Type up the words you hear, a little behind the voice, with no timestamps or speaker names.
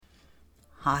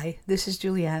Hi, this is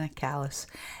Juliana Callis,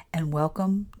 and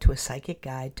welcome to A Psychic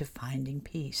Guide to Finding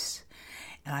Peace.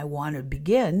 And I want to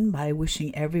begin by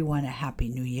wishing everyone a Happy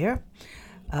New Year,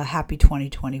 a Happy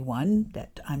 2021,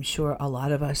 that I'm sure a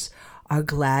lot of us are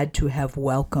glad to have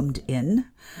welcomed in.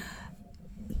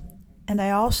 And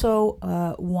I also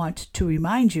want to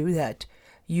remind you that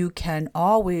you can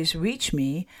always reach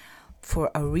me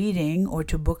for a reading or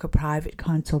to book a private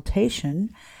consultation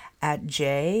at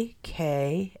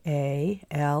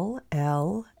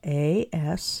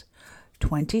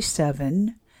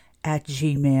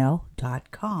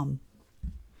jkallas27@gmail.com.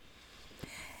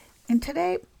 And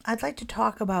today I'd like to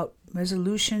talk about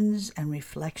resolutions and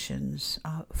reflections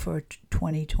for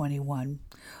 2021.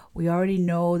 We already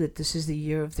know that this is the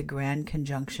year of the Grand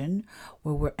Conjunction,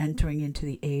 where we're entering into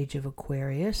the age of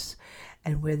Aquarius,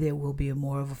 and where there will be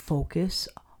more of a focus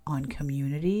on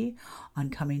community, on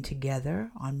coming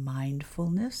together, on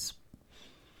mindfulness.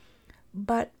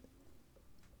 But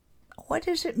what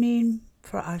does it mean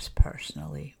for us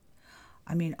personally?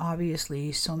 I mean,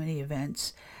 obviously, so many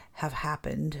events have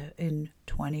happened in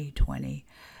 2020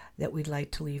 that we'd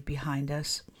like to leave behind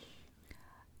us,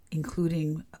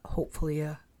 including hopefully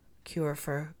a cure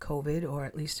for COVID, or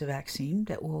at least a vaccine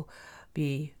that will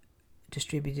be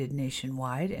distributed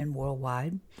nationwide and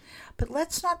worldwide. But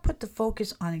let's not put the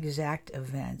focus on exact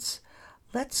events.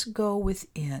 Let's go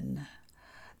within.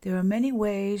 There are many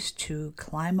ways to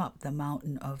climb up the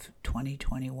mountain of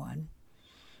 2021.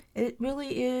 It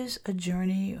really is a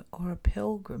journey or a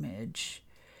pilgrimage.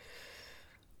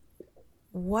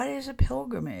 What is a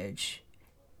pilgrimage?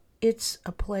 It's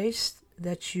a place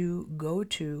that you go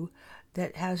to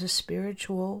that has a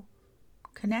spiritual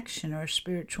connection or a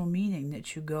spiritual meaning,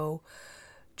 that you go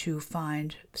to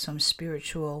find some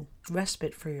spiritual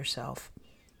respite for yourself.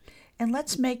 And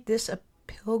let's make this a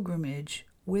pilgrimage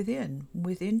within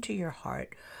to your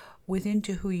heart, within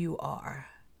to who you are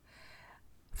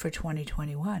for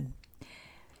 2021.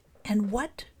 And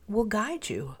what will guide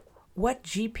you? What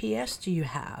GPS do you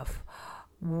have?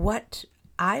 What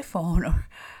iPhone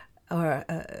or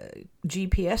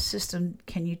GPS system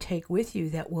can you take with you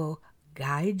that will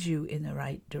guide you in the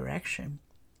right direction?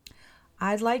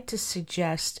 I'd like to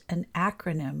suggest an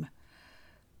acronym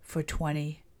for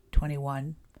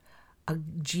 2021, a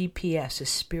GPS, a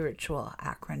spiritual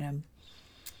acronym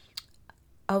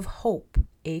of HOPE,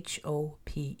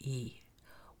 HOPE,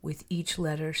 with each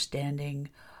letter standing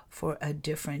for a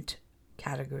different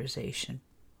categorization.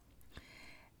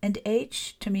 And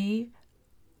H, to me,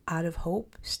 out of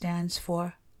HOPE, stands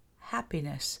for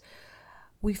happiness.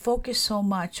 We focus so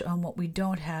much on what we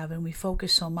don't have, and we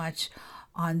focus so much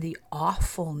on the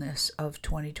awfulness of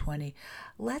 2020.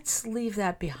 Let's leave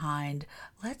that behind.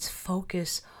 Let's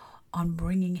focus on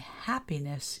bringing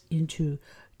happiness into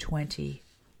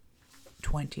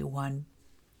 2021.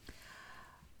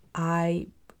 I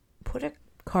put a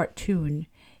cartoon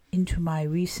into my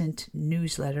recent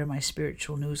newsletter, my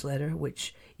spiritual newsletter,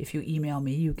 which if you email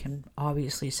me, you can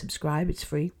obviously subscribe. It's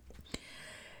free.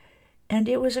 And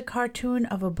it was a cartoon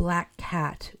of a black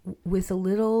cat with a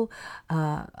little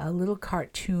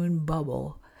cartoon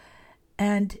bubble.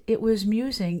 And it was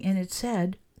musing, and it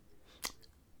said,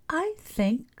 "I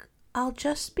think I'll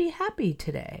just be happy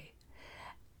today."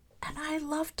 And I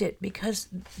loved it, because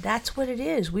that's what it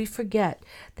is. We forget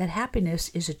that happiness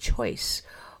is a choice.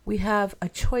 We have a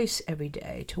choice every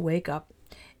day to wake up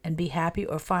and be happy,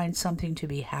 or find something to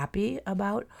be happy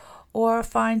about, or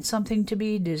find something to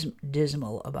be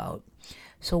dismal about.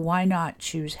 So why not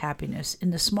choose happiness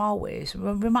in the small ways?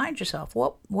 Remind yourself,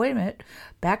 well, wait a minute,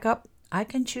 back up. I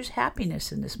can choose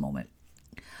happiness in this moment.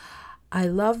 I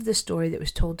love the story that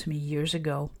was told to me years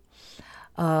ago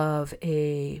of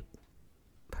a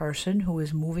person who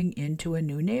was moving into a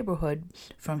new neighborhood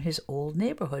from his old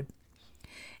neighborhood.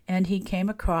 And he came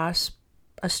across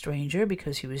a stranger,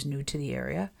 because he was new to the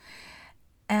area,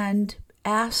 and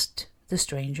asked the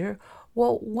stranger,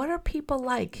 "Well, what are people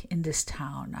like in this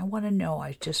town? I want to know.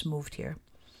 I just moved here."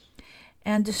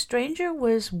 And the stranger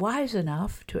was wise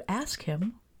enough to ask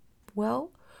him,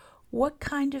 "Well, what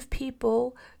kind of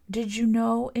people did you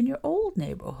know in your old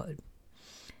neighborhood?"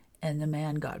 And the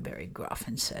man got very gruff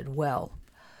and said, "Well,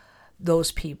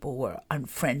 those people were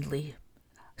unfriendly,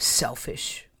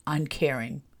 selfish,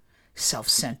 uncaring,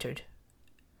 self-centered.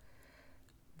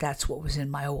 That's what was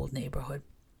in my old neighborhood."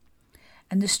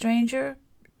 And the stranger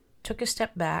took a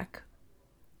step back,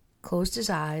 closed his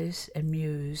eyes, and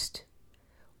mused,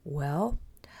 "Well,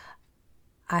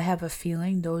 I have a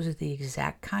feeling those are the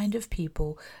exact kind of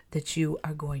people that you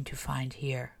are going to find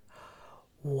here."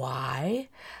 Why?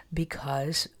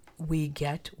 Because we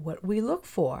get what we look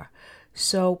for.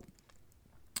 So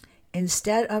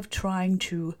Instead of trying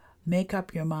to make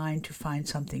up your mind to find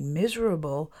something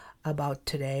miserable about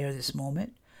today or this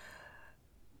moment,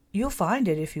 you'll find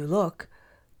it if you look.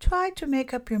 Try to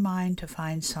make up your mind to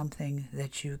find something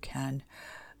that you can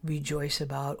rejoice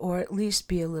about, or at least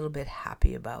be a little bit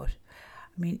happy about.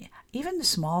 I mean, even the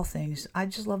small things. I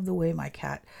just love the way my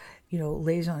cat,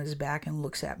 lays on his back and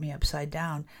looks at me upside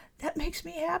down. That makes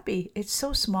me happy. It's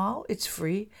so small. It's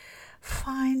free.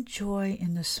 Find joy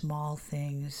in the small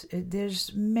things.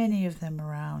 There's many of them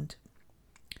around.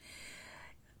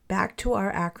 Back to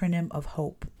our acronym of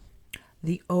HOPE.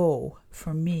 The O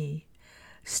for me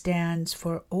stands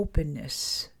for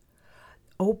openness.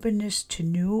 Openness to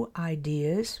new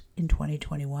ideas in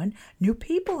 2021, new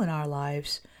people in our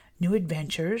lives, new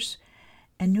adventures,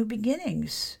 and new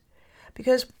beginnings.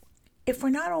 Because if we're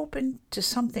not open to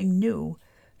something new,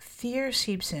 fear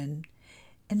seeps in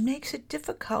and makes it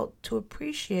difficult to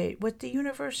appreciate what the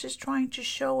universe is trying to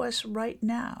show us right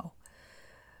now.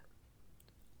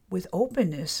 With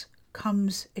openness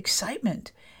comes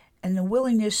excitement and the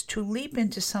willingness to leap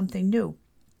into something new.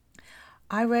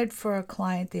 I read for a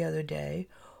client the other day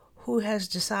who has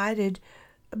decided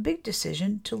a big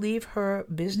decision to leave her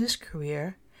business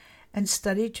career and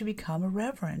study to become a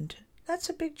reverend. That's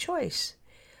a big choice.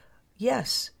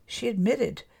 Yes, she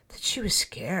admitted that she was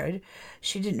scared.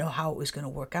 She didn't know how it was going to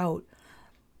work out.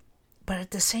 But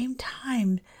at the same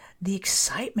time, the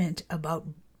excitement about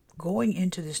going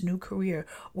into this new career,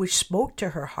 which spoke to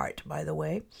her heart, by the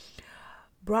way,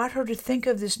 brought her to think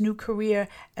of this new career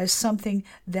as something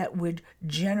that would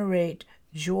generate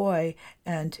joy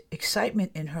and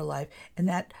excitement in her life. And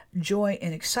that joy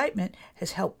and excitement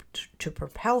has helped to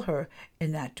propel her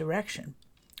in that direction.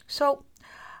 So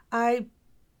I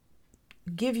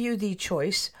give you the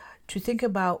choice to think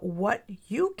about what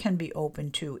you can be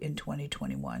open to in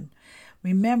 2021.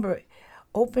 Remember,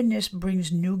 openness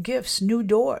brings new gifts, new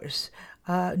doors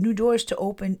to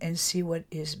open and see what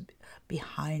is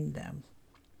behind them.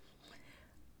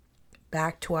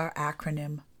 Back to our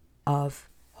acronym of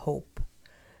HOPE.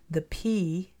 The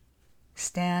P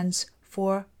stands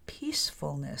for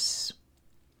peacefulness.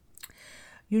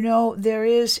 There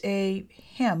is a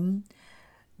hymn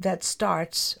that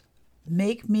starts,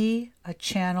 "Make me a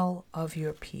channel of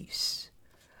your peace."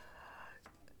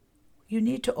 You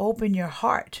need to open your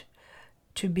heart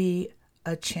to be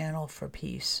a channel for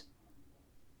peace.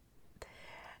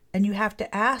 And you have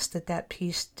to ask that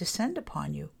peace descend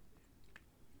upon you.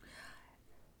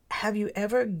 Have you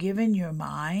ever given your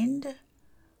mind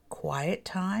quiet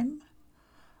time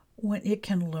when it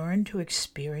can learn to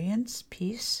experience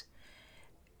peace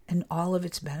and all of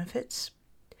its benefits?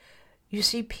 You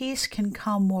see, peace can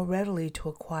come more readily to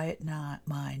a quiet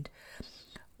mind.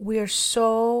 We are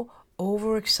so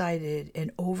overexcited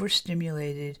and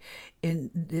overstimulated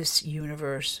in this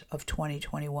universe of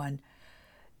 2021.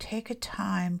 Take a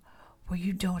time where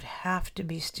you don't have to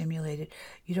be stimulated.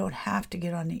 You don't have to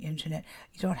get on the internet.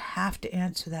 You don't have to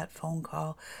answer that phone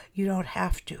call. You don't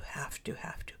have to.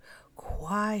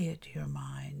 Quiet your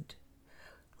mind.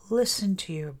 Listen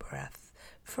to your breath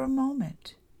for a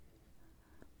moment.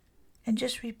 And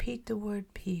just repeat the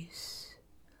word peace,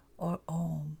 or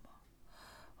om,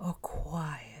 or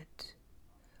quiet,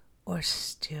 or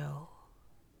still.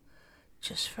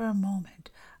 Just for a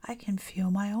moment. I can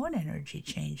feel my own energy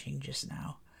changing just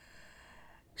now.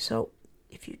 So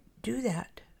if you do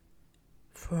that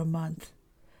for a month,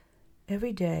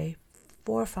 every day,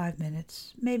 4 or 5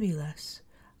 minutes, maybe less,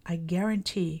 I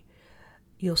guarantee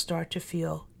you'll start to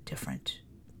feel different.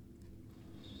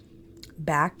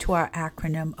 Back to our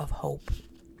acronym of HOPE.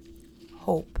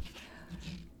 HOPE.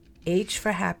 H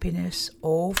for happiness,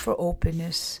 O for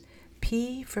openness,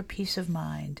 P for peace of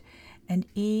mind, and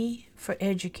E for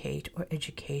educate or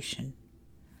education.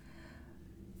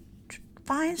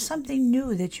 Find something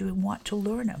new that you want to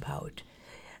learn about.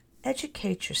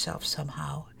 Educate yourself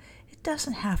somehow. It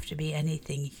doesn't have to be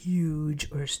anything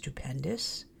huge or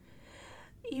stupendous.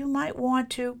 You might want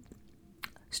to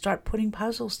start putting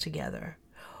puzzles together.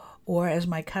 Or, as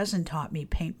my cousin taught me,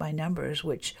 paint by numbers,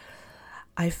 which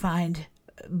I find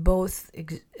both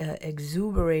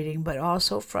exuberating but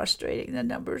also frustrating. The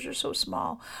numbers are so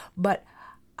small. But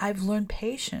I've learned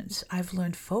patience. I've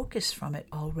learned focus from it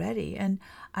already, and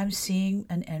I'm seeing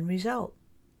an end result.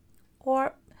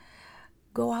 Or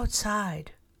go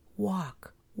outside,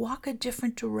 walk a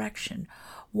different direction,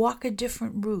 walk a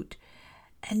different route,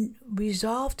 and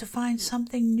resolve to find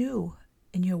something new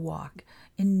in your walk,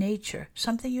 in nature,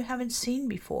 something you haven't seen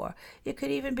before. It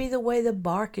could even be the way the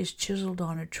bark is chiseled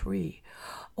on a tree,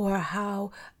 or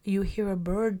how you hear a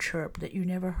bird chirp that you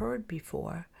never heard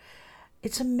before.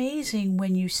 It's amazing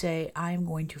when you say, I'm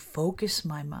going to focus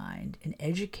my mind and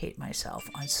educate myself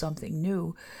on something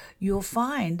new, you'll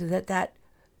find that that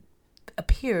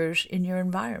appears in your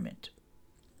environment.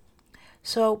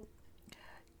 So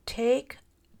take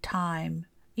time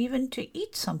even to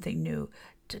eat something new,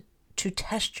 to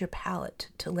test your palate,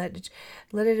 to let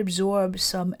it absorb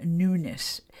some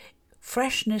newness.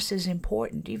 Freshness is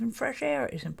important. Even fresh air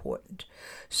is important.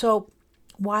 So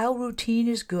while routine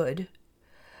is good,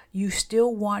 you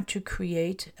still want to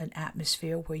create an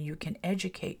atmosphere where you can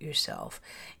educate yourself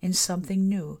in something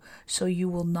new so you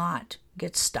will not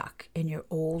get stuck in your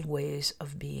old ways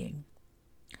of being.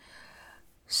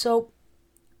 So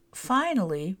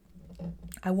finally,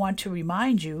 I want to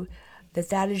remind you that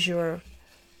that is your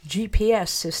GPS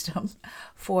system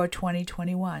for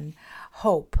 2021.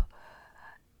 Hope,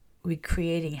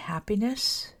 recreating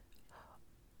happiness,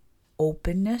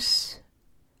 openness,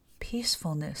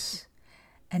 peacefulness,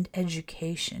 and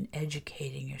education,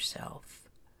 educating yourself.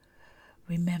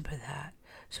 Remember that.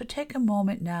 So take a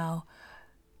moment now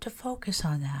to focus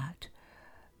on that.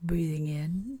 Breathing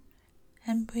in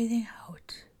and breathing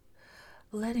out.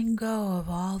 Letting go of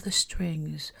all the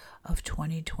strings of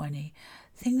 2020,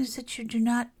 things that you do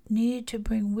not need to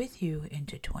bring with you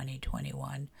into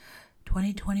 2021.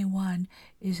 2021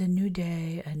 is a new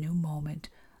day, a new moment,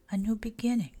 a new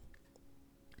beginning.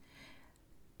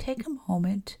 Take a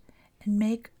moment and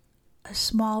make a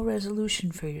small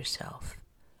resolution for yourself.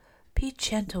 Be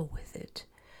gentle with it.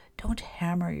 Don't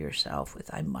hammer yourself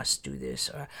with, I must do this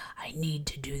or I need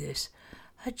to do this.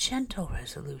 A gentle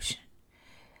resolution.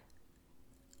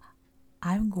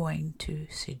 I'm going to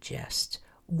suggest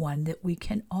one that we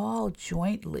can all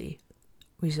jointly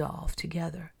resolve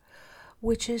together,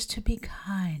 which is to be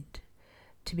kind.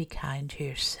 To be kind to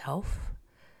yourself,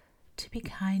 to be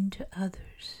kind to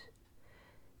others,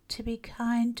 to be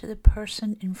kind to the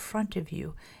person in front of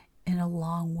you in a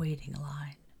long waiting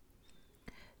line,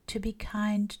 to be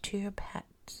kind to your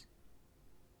pets,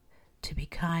 to be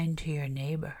kind to your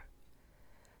neighbor,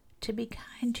 to be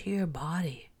kind to your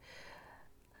body,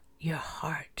 your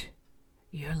heart,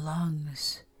 your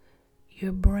lungs,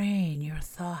 your brain, your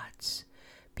thoughts.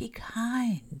 Be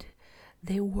kind.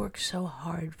 They work so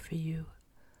hard for you.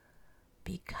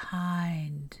 Be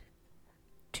kind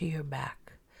to your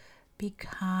back. Be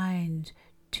kind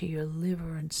to your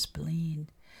liver and spleen.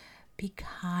 Be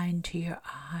kind to your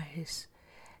eyes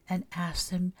and ask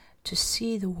them to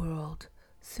see the world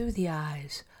through the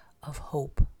eyes of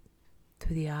hope,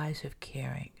 through the eyes of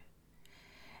caring.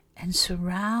 And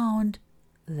surround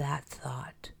that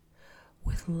thought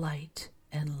with light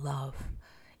and love,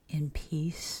 in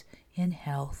peace, in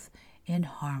health, in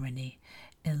harmony,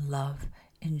 in love,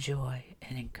 in joy,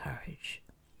 and in courage.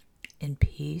 In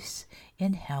peace,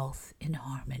 in health, in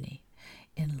harmony,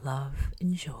 in love,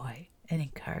 in joy, and in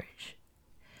courage.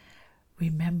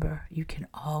 Remember, you can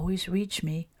always reach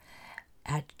me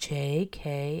at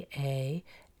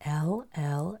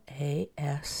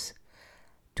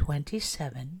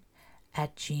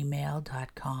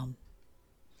jkallas27@gmail.com.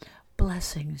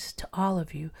 Blessings to all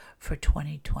of you for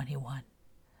 2021.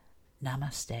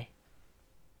 Namaste.